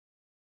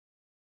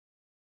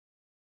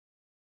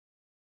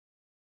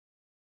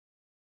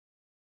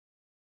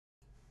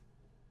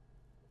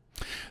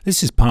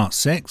This is part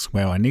 6,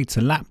 where I need to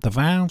lap the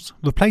valves,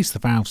 replace the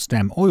valve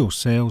stem oil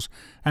seals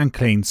and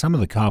clean some of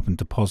the carbon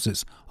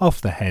deposits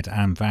off the head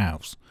and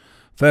valves.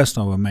 First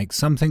I will make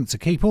something to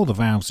keep all the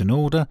valves in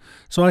order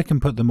so I can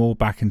put them all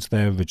back into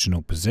their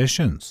original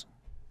positions.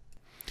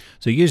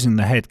 So using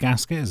the head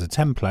gasket as a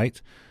template,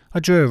 I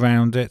drew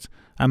around it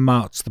and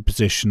marked the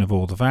position of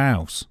all the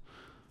valves.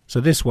 So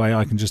this way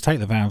I can just take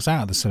the valves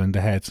out of the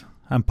cylinder head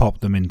and pop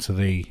them into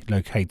the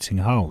locating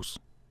holes.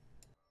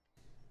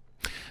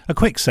 A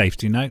quick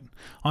safety note,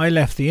 I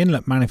left the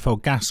inlet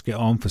manifold gasket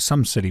on for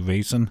some silly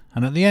reason,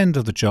 and at the end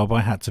of the job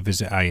I had to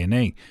visit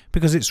A&E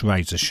because it's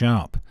razor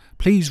sharp.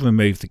 Please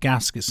remove the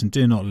gaskets and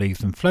do not leave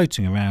them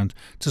floating around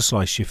to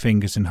slice your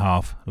fingers in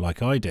half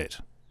like I did.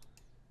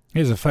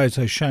 Here's a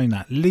photo showing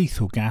that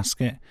lethal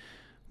gasket,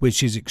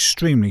 which is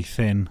extremely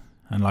thin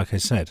and, like I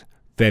said,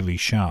 very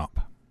sharp.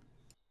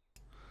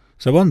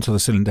 So on to the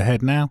cylinder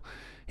head now.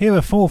 Here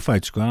are 4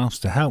 photographs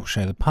to help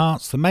show the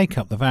parts that make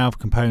up the valve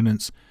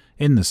components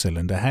in the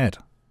cylinder head.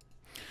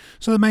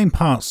 So the main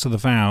parts to the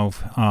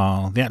valve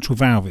are the actual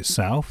valve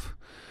itself,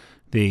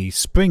 the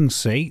spring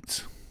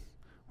seat,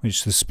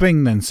 which the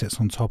spring then sits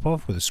on top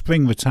of with a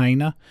spring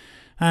retainer,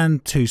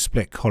 and 2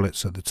 split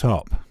collets at the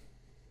top.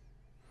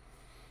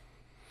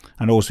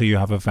 And also you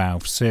have a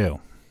valve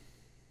seal.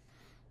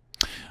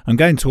 I'm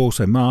going to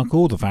also mark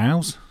all the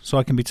valves so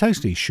I can be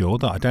totally sure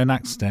that I don't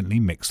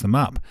accidentally mix them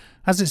up,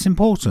 as it's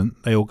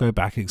important they all go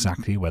back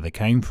exactly where they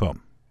came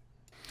from.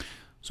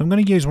 So I'm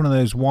going to use one of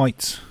those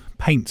white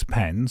paint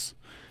pens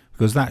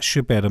because that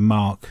should be able to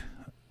mark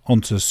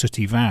onto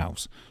sooty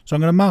valves. So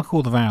I'm going to mark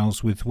all the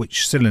valves with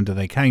which cylinder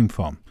they came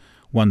from,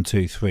 1,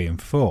 2, 3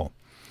 and 4.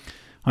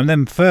 I'm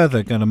then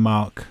further going to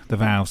mark the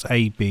valves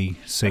A, B,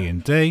 C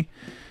and D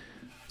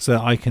so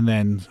that I can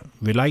then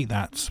relate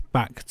that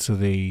back to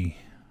the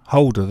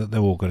holder that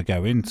they're all going to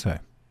go into.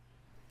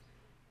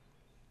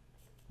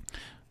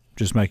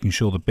 Just making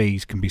sure the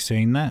B's can be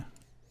seen there.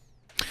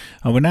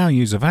 I will now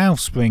use a valve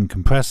spring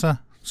compressor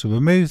to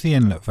remove the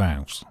inlet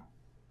valves.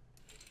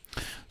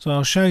 So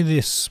I'll show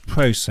this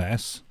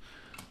process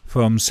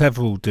from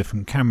several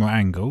different camera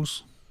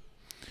angles.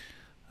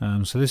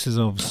 So this is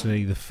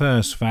obviously the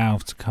first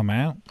valve to come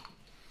out.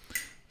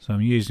 So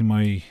I'm using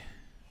my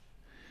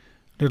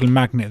little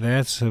magnet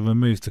there to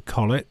remove the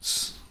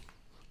collets,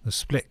 the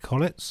split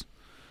collets.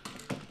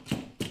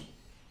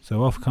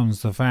 So off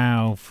comes the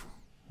valve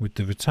with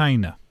the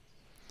retainer.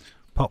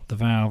 Pop the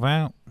valve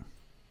out.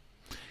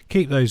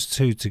 Keep those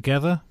two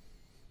together.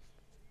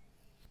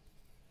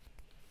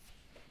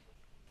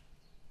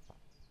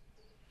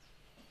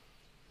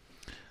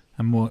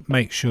 And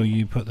make sure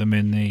you put them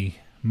in the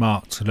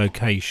marked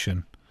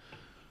location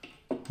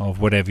of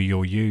whatever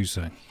you're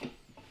using.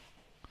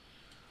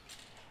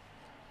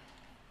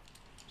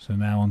 So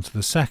now onto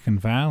the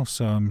second valve.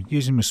 So I'm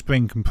using my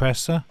spring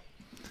compressor.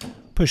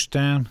 Push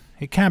down.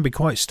 It can be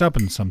quite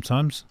stubborn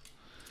sometimes.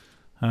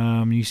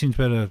 You seem to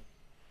be able to,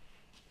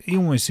 it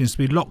almost seems to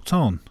be locked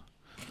on.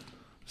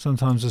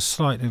 Sometimes a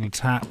slight little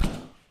tap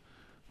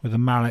with a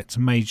mallet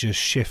may just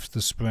shift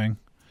the spring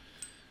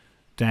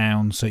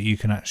down so you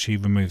can actually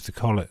remove the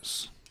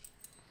collets.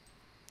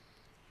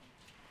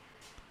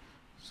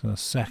 So the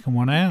second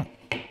one out.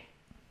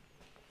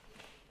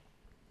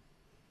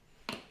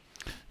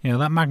 Yeah,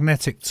 that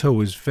magnetic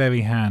tool is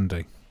very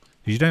handy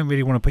because you don't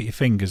really want to put your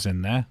fingers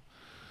in there,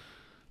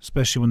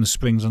 especially when the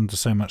spring's under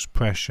so much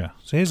pressure.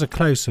 So here's a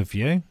closer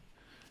view, and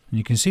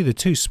you can see the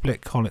 2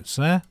 split collets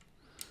there.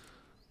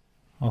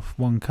 Off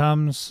one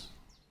comes,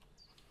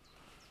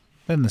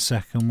 then the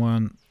second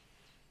one,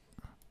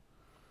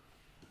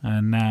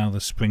 and now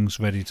the spring's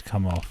ready to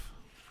come off.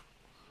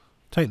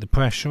 Take the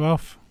pressure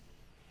off,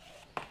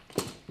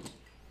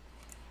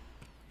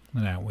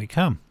 and out we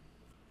come.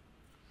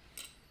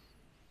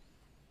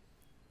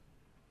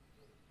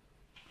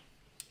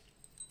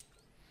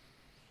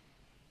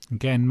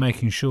 Again,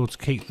 making sure to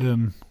keep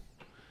them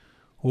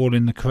all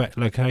in the correct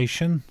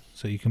location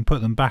so you can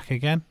put them back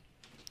again.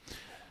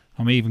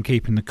 I'm even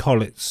keeping the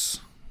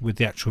collets with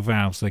the actual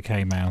valves they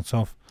came out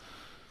of.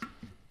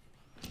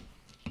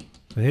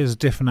 So here's a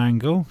different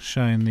angle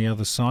showing the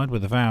other side where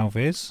the valve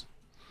is.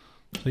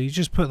 So you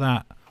just put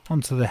that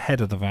onto the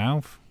head of the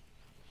valve.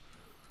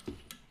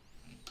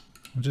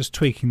 I'm just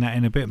tweaking that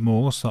in a bit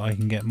more so I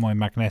can get my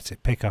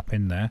magnetic pickup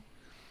in there.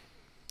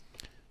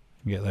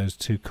 Get those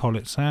 2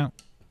 collets out.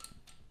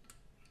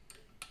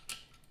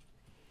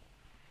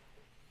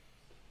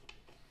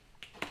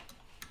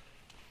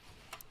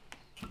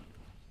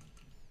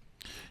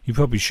 You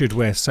probably should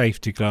wear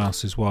safety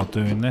glasses while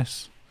doing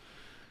this,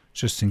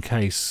 just in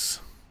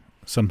case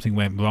something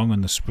went wrong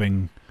and the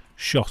spring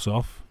shot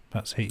off,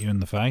 perhaps hit you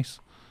in the face.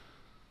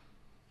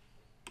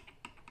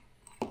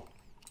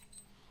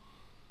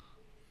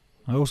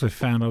 I also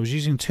found I was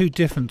using 2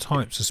 different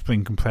types of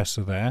spring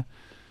compressor there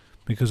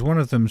because one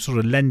of them sort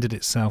of lended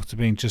itself to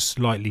being just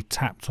slightly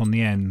tapped on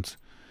the end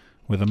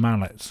with a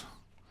mallet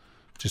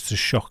just to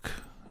shock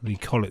the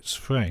collets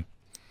free.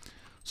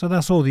 So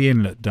that's all the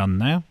inlet done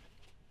now.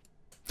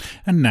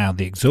 And now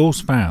the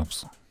exhaust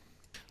valves.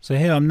 So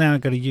here I'm now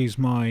going to use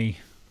my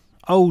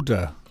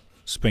older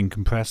spring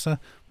compressor,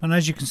 and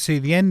as you can see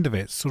the end of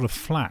it's sort of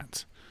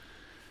flat,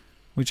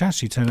 which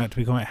actually turned out to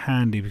be quite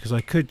handy because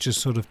I could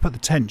just sort of put the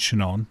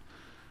tension on,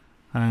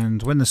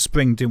 and when the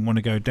spring didn't want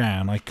to go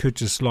down I could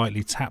just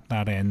lightly tap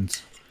that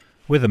end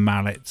with a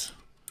mallet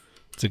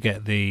to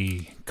get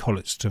the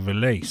collets to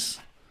release.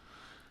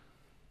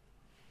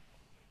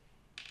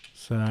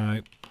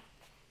 So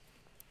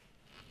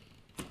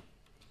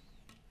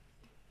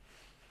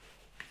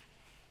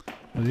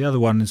the other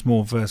one is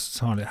more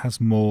versatile, it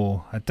has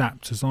more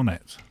adapters on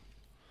it.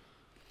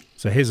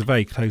 So here's a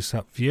very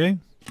close-up view.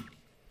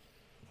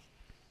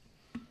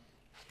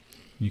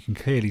 You can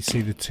clearly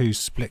see the two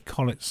split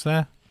collets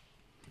there.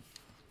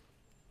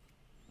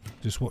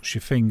 Just watch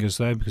your fingers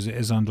though, because it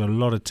is under a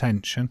lot of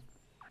tension.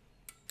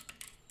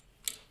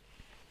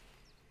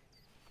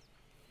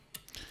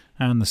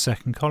 And the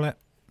second collet.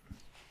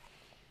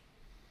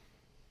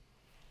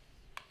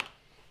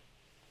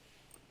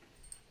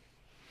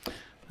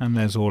 And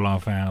there's all our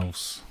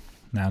valves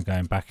now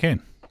going back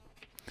in.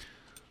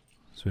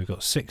 So we've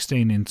got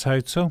 16 in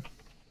total.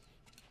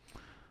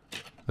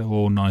 They're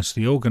all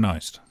nicely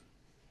organised.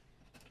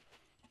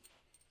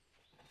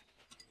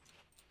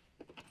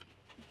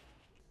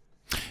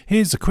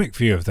 Here's a quick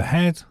view of the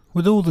head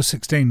with all the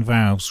 16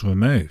 valves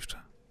removed.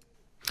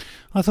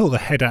 I thought the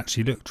head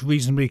actually looked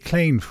reasonably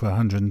clean for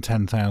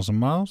 110,000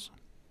 miles.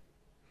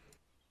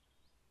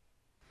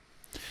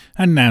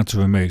 And now to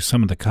remove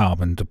some of the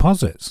carbon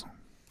deposits.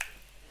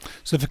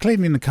 So for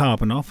cleaning the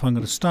carbon off, I'm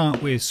going to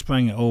start with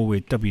spraying it all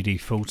with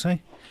WD-40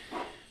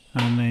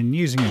 and then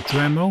using a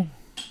Dremel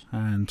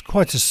and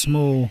quite a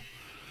small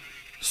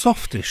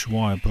softish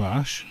wire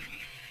brush,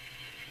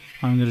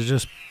 I'm going to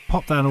just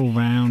pop that all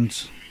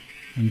round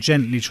and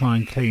gently try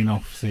and clean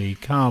off the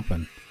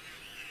carbon,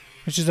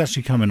 which is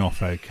actually coming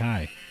off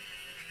okay.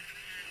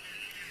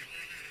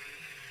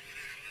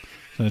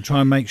 So try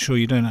and make sure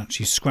you don't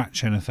actually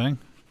scratch anything.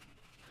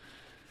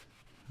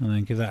 And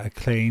then give that a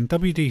clean.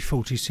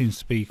 WD-40 seems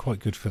to be quite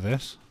good for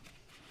this.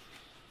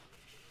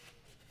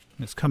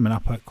 It's coming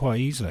up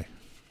quite easily.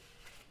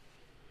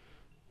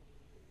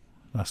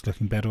 That's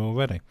looking better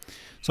already.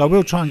 So I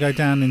will try and go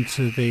down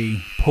into the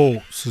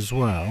ports as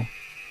well.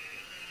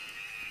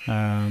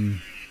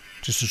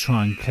 Just to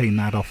try and clean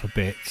that off a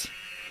bit.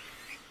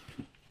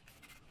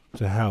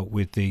 To help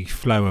with the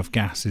flow of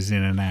gases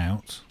in and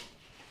out.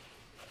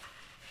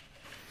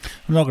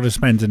 I'm not going to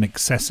spend an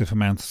excessive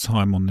amount of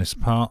time on this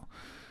part,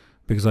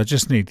 because I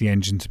just need the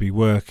engine to be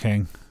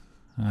working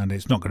and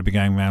it's not going to be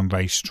going around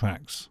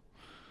racetracks.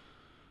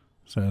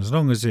 So as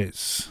long as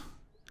it's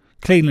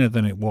cleaner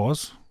than it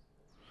was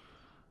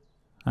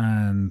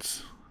and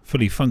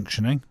fully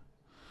functioning,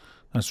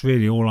 that's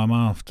really all I'm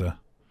after.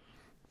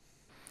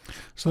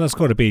 So that's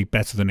got to be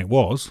better than it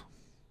was.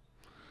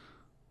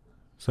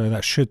 So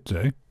that should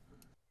do.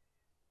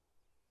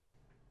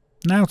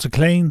 Now to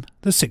clean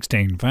the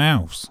 16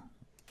 valves.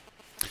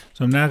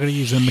 So I'm now going to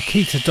use a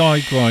Makita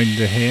die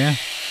grinder here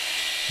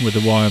with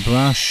a wire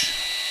brush.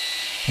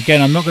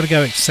 Again, I'm not going to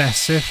go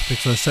excessive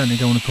because I certainly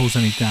don't want to cause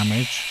any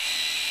damage,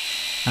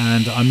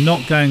 and I'm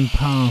not going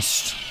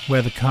past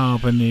where the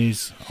carbon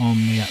is on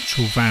the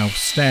actual valve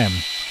stem,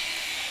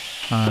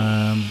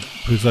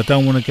 because I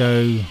don't want to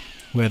go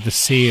where the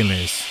seal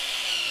is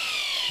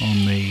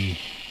on the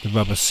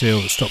rubber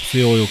seal that stops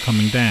the oil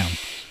coming down.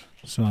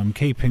 So I'm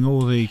keeping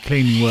all the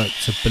cleaning work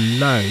to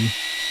below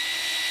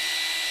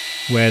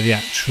where the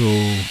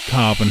actual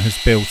carbon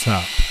has built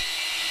up.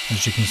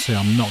 As you can see,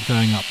 I'm not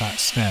going up that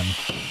stem.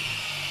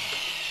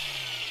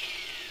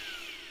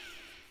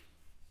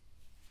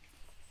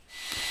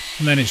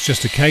 And then it's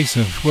just a case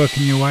of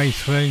working your way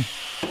through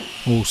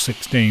all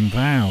 16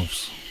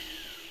 valves.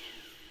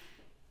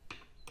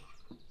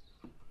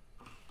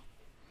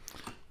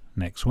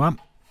 Next one.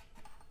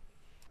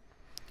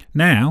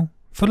 Now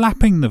for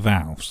lapping the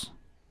valves.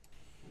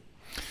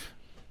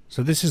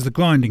 So this is the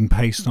grinding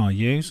paste I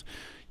use.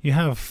 You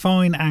have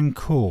fine and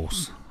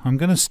coarse. I'm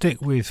going to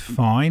stick with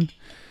fine,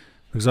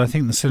 because I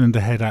think the cylinder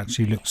head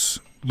actually looks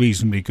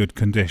reasonably good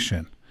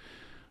condition.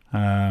 So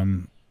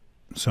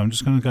I'm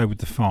just going to go with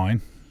the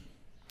fine.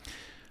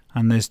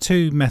 And there's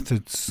two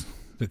methods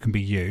that can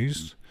be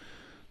used.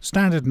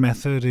 Standard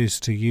method is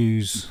to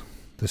use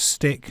the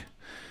stick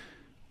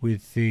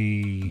with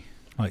the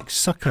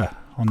sucker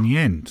on the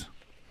end.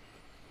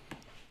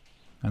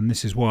 And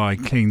this is why I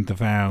cleaned the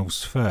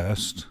valves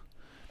first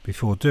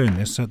before doing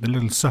this, so that the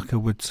little sucker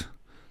would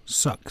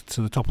suck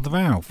to the top of the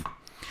valve.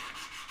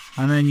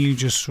 And then you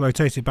just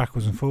rotate it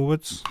backwards and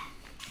forwards,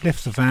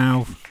 lift the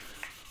valve,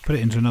 put it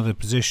into another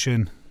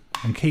position,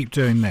 and keep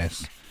doing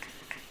this.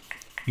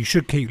 You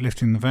should keep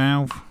lifting the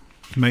valve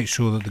to make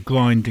sure that the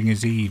grinding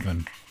is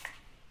even,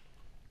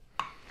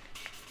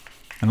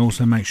 and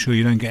also make sure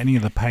you don't get any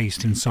of the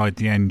paste inside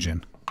the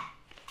engine.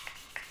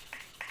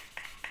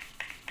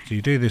 So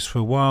you do this for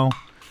a while,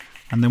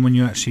 and then when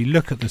you actually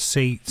look at the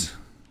seat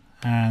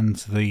and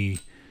the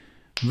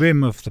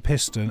rim of the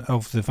piston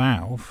of the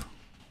valve,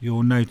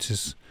 you'll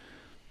notice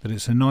that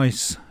it's a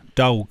nice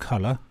dull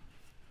colour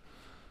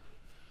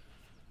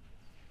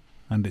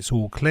and it's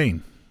all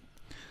clean.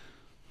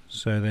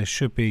 So there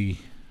should be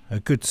a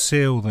good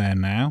seal there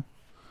now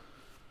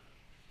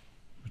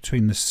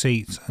between the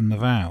seat and the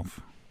valve.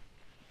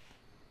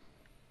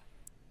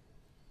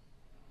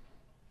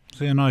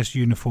 See, a nice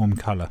uniform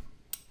colour.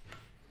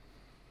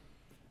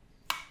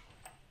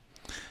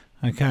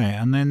 Okay,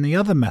 and then the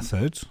other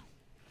method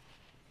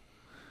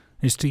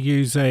is to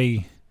use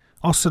a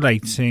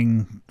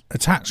oscillating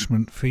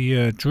attachment for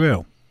your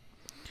drill.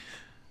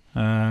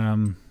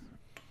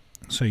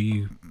 So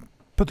you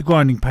put the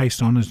grinding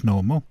paste on as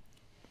normal,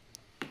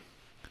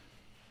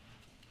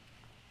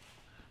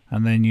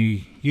 and then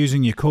you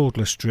using your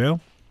cordless drill.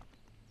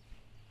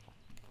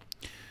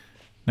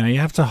 Now you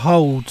have to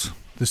hold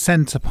the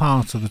centre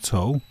part of the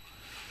tool,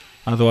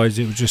 otherwise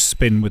it would just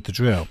spin with the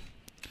drill.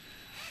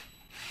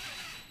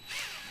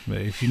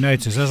 But if you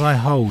notice, as I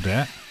hold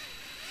it,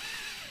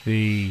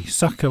 the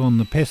sucker on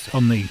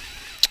the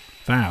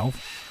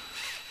valve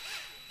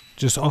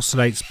just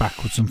oscillates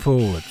backwards and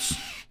forwards,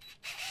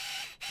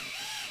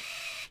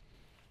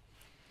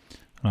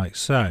 like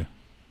so.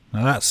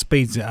 Now that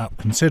speeds it up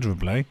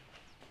considerably.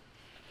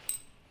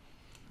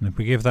 And if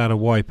we give that a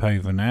wipe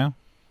over now,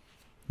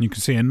 you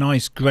can see a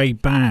nice grey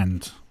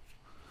band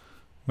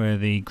where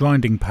the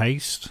grinding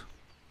paste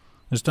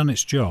has done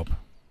its job.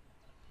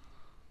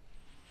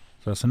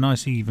 So that's a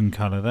nice even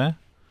colour there.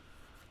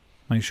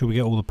 Make sure we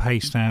get all the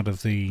paste out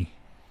of the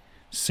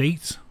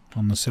seat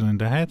on the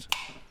cylinder head.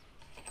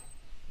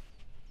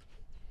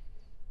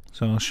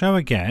 So I'll show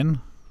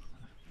again.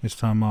 This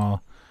time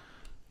I'll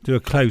do a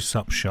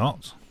close-up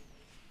shot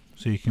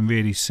so you can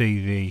really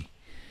see the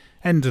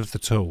end of the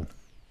tool.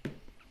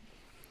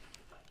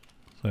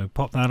 So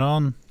pop that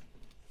on,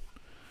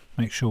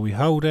 make sure we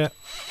hold it,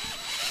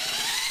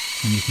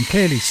 and you can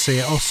clearly see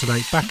it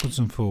oscillate backwards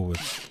and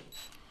forwards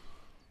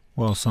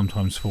while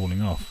sometimes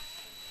falling off.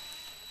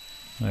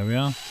 There we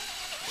are.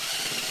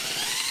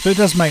 So it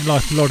does make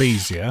life a lot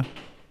easier.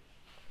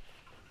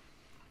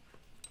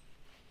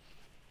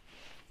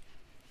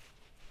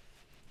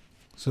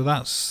 So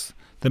that's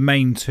the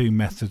main two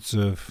methods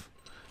of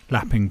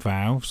lapping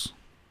valves.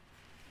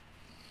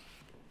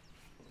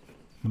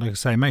 But like I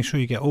say, make sure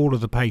you get all of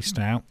the paste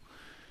out.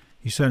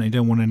 You certainly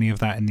don't want any of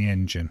that in the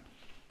engine.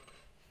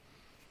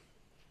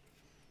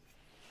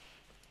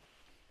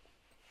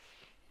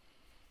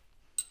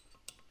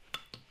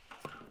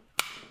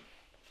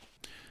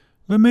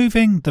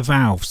 Removing the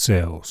valve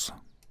seals.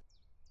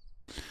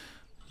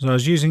 So I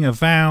was using a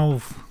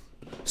valve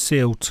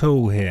seal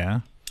tool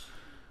here,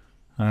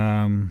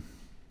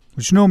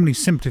 which normally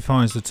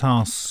simplifies the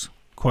tasks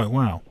quite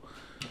well.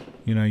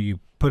 You know, you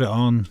put it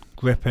on,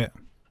 grip it,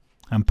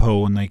 and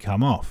pull, and they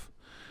come off.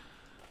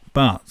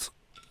 But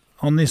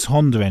on this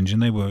Honda engine,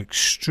 they were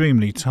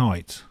extremely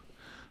tight.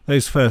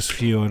 Those first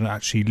few are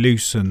actually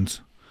loosened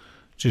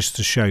just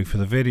to show for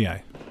the video.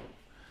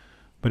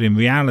 But in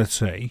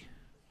reality,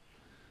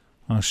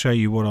 I'll show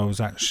you what I was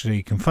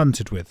actually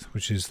confronted with,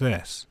 which is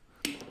this.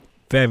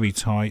 Very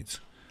tight,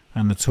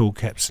 and the tool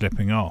kept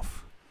slipping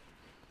off.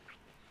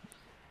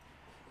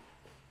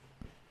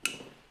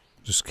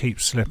 Just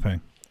keeps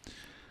slipping.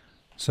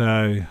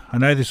 So I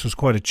know this was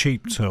quite a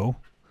cheap tool.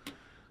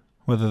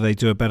 Whether they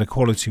do a better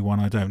quality one,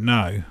 I don't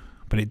know.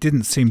 But it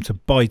didn't seem to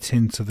bite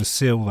into the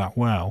seal that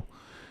well.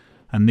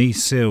 And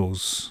these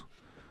seals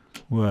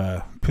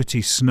were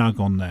pretty snug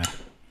on there.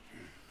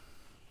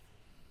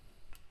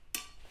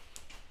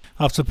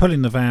 After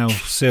pulling the valve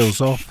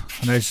seals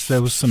off, I noticed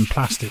there was some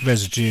plastic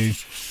residue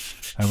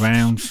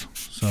around.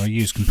 So I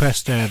used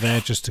compressed air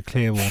there just to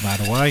clear all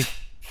that away.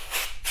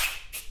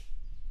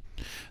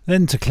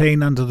 Then to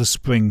clean under the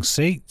spring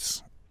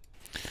seats.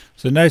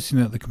 So noting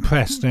that the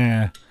compressed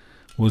air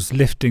was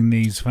lifting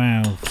these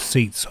valve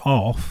seats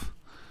off,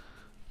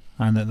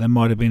 and that there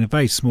might have been a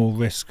very small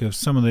risk of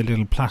some of the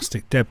little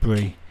plastic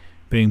debris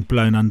being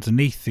blown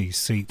underneath these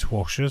seat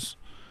washers,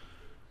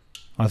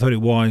 I thought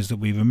it wise that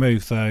we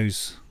remove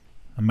those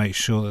and make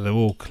sure that they're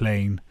all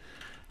clean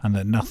and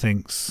that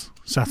nothing's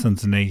sat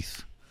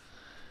underneath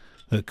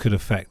that could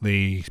affect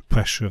the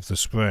pressure of the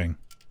spring.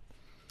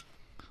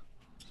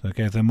 So I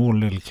gave them all a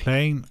little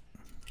clean.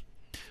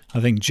 I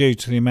think due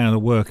to the amount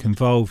of work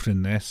involved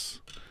in this,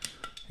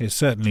 it's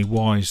certainly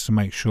wise to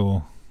make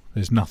sure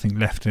there's nothing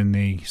left in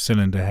the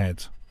cylinder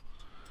head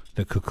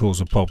that could cause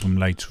a problem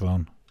later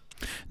on.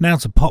 Now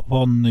to pop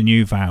on the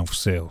new valve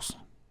seals.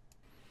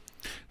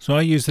 So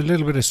I used a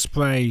little bit of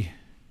spray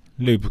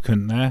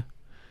lubricant there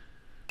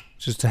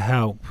just to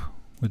help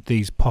with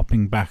these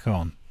popping back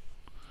on.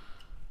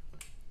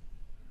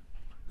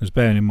 Because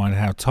bearing in mind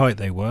how tight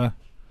they were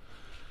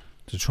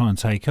to try and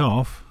take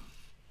off,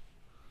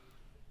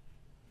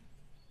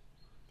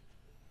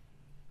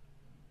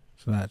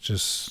 so that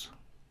just,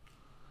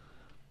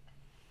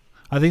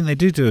 I think they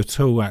do a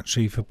tool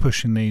actually for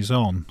pushing these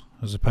on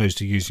as opposed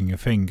to using your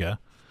finger,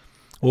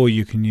 or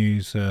you can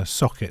use a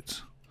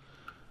socket.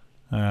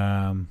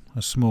 A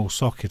small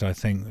socket I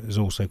think is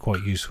also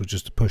quite useful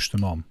just to push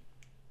them on.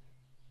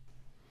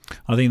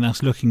 I think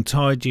that's looking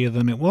tidier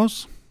than it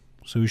was,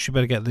 so we should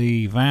better get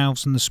the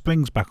valves and the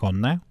springs back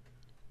on now.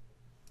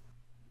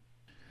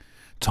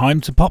 Time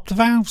to pop the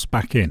valves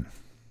back in.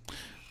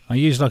 I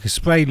used like a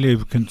spray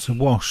lubricant to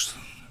wash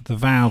the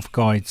valve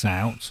guides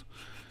out,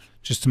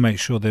 just to make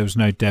sure there was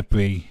no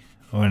debris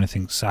or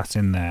anything sat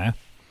in there.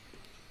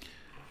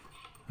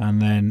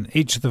 And then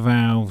each of the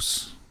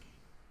valves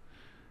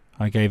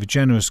I gave a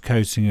generous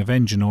coating of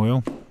engine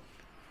oil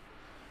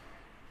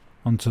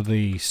onto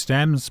the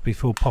stems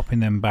before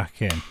popping them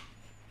back in.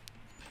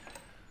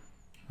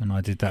 And I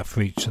did that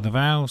for each of the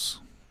valves,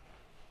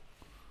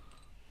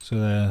 so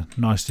they're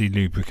nicely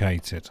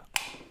lubricated.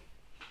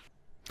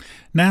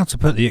 Now to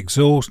put the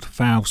exhaust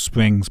valve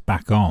springs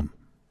back on.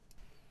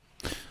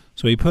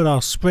 So we put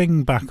our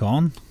spring back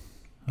on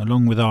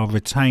along with our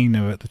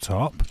retainer at the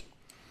top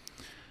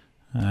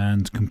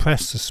and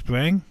compress the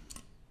spring.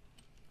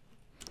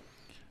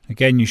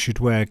 Again, you should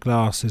wear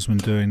glasses when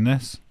doing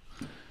this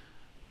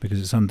because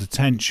it's under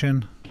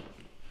tension.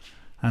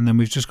 And then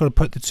we've just got to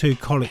put the two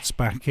collets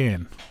back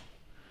in.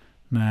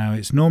 Now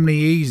it's normally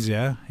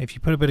easier if you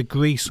put a bit of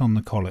grease on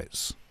the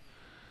collets,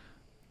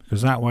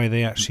 because that way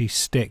they actually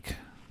stick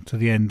to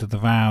the end of the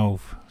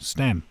valve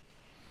stem.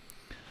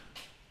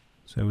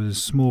 So with a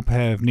small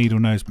pair of needle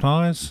nose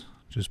pliers,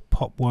 just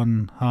pop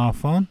one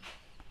half on,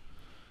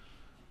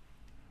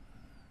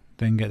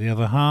 then get the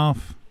other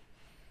half,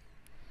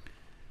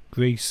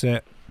 grease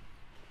it,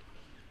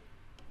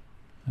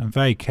 and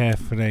very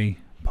carefully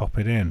pop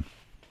it in.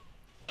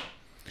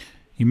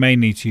 You may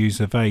need to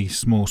use a very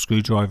small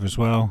screwdriver as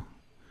well,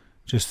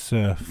 just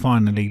to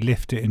finally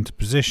lift it into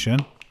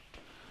position,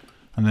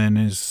 and then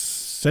as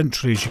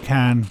centrally as you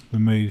can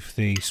remove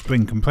the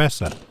spring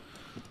compressor.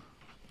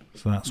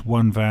 So that's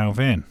one valve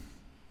in.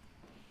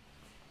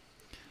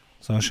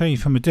 So I'll show you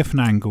from a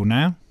different angle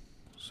now.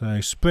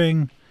 So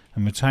spring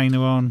and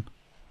retainer on,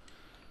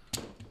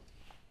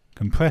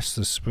 compress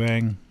the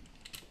spring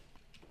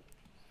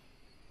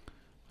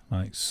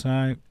like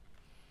so.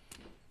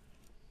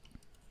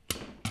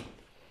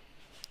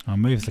 I'll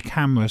move the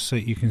camera so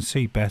that you can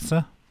see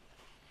better.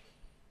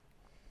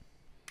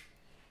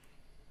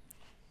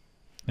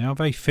 They are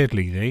very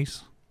fiddly,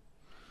 these.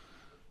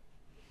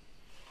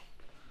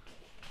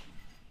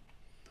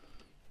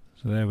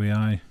 So there we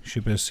are, you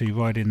should be able to see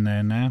right in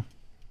there now.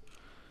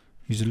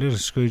 Use a little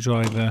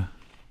screwdriver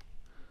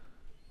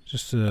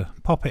just to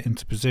pop it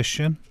into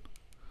position.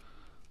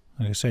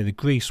 Like I say, the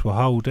grease will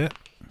hold it,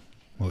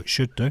 or it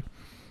should do.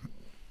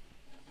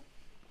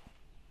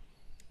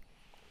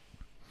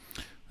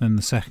 Then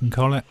the second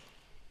collet.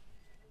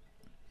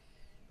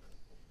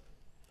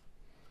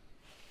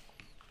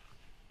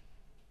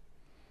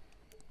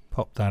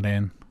 Pop that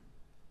in.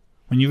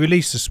 When you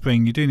release the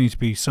spring, you do need to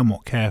be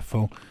somewhat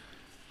careful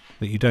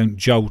that you don't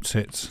jolt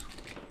it.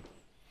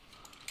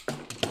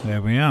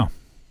 There we are.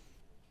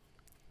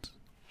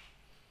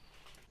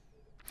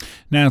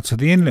 Now to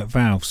the inlet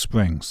valve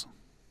springs.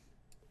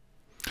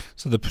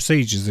 So the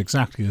procedure is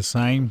exactly the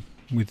same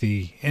with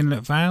the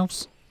inlet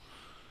valves,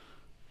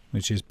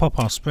 which is pop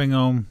our spring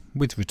on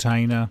with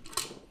retainer,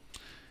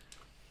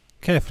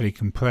 carefully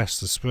compress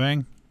the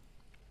spring,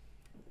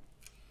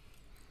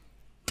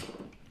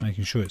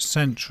 making sure it's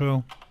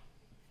central,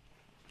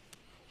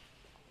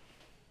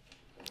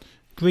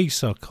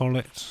 grease our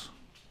collet,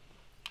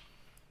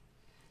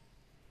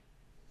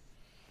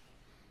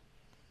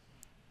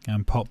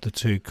 and pop the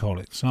two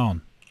collets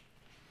on.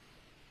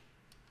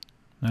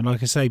 Now,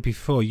 like I say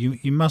before,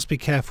 you must be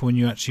careful when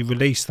you actually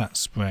release that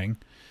spring,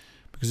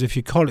 because if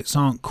your collets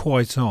aren't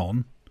quite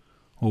on,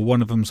 or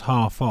one of them's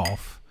half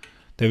off,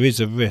 there is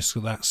a risk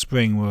that that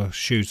spring will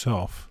shoot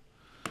off.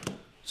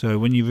 So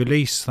when you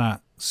release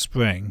that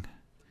spring,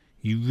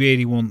 you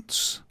really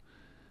want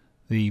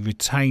the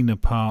retainer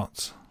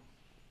part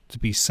to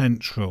be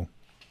central,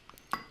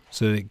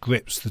 so that it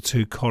grips the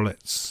two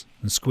collets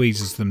and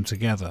squeezes them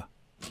together,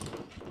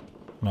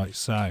 like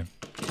so.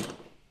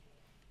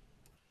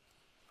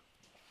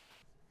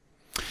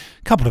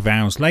 A couple of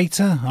hours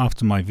later,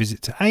 after my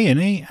visit to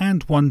A&E,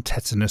 and one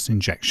tetanus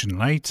injection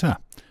later,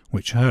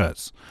 which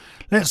hurts,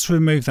 let's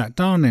remove that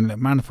darn inlet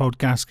manifold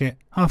gasket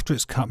after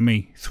it's cut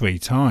me 3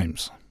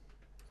 times.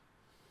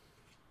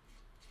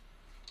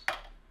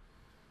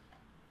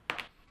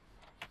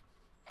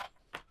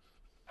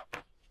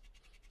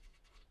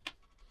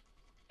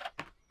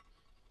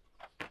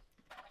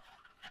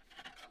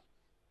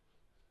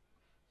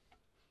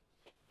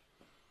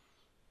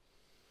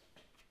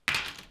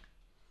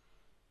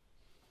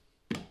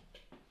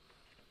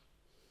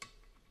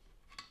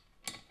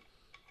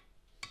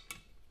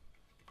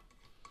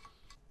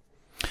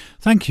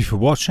 Thank you for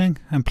watching,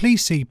 and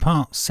please see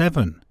part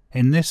 7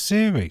 in this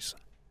series.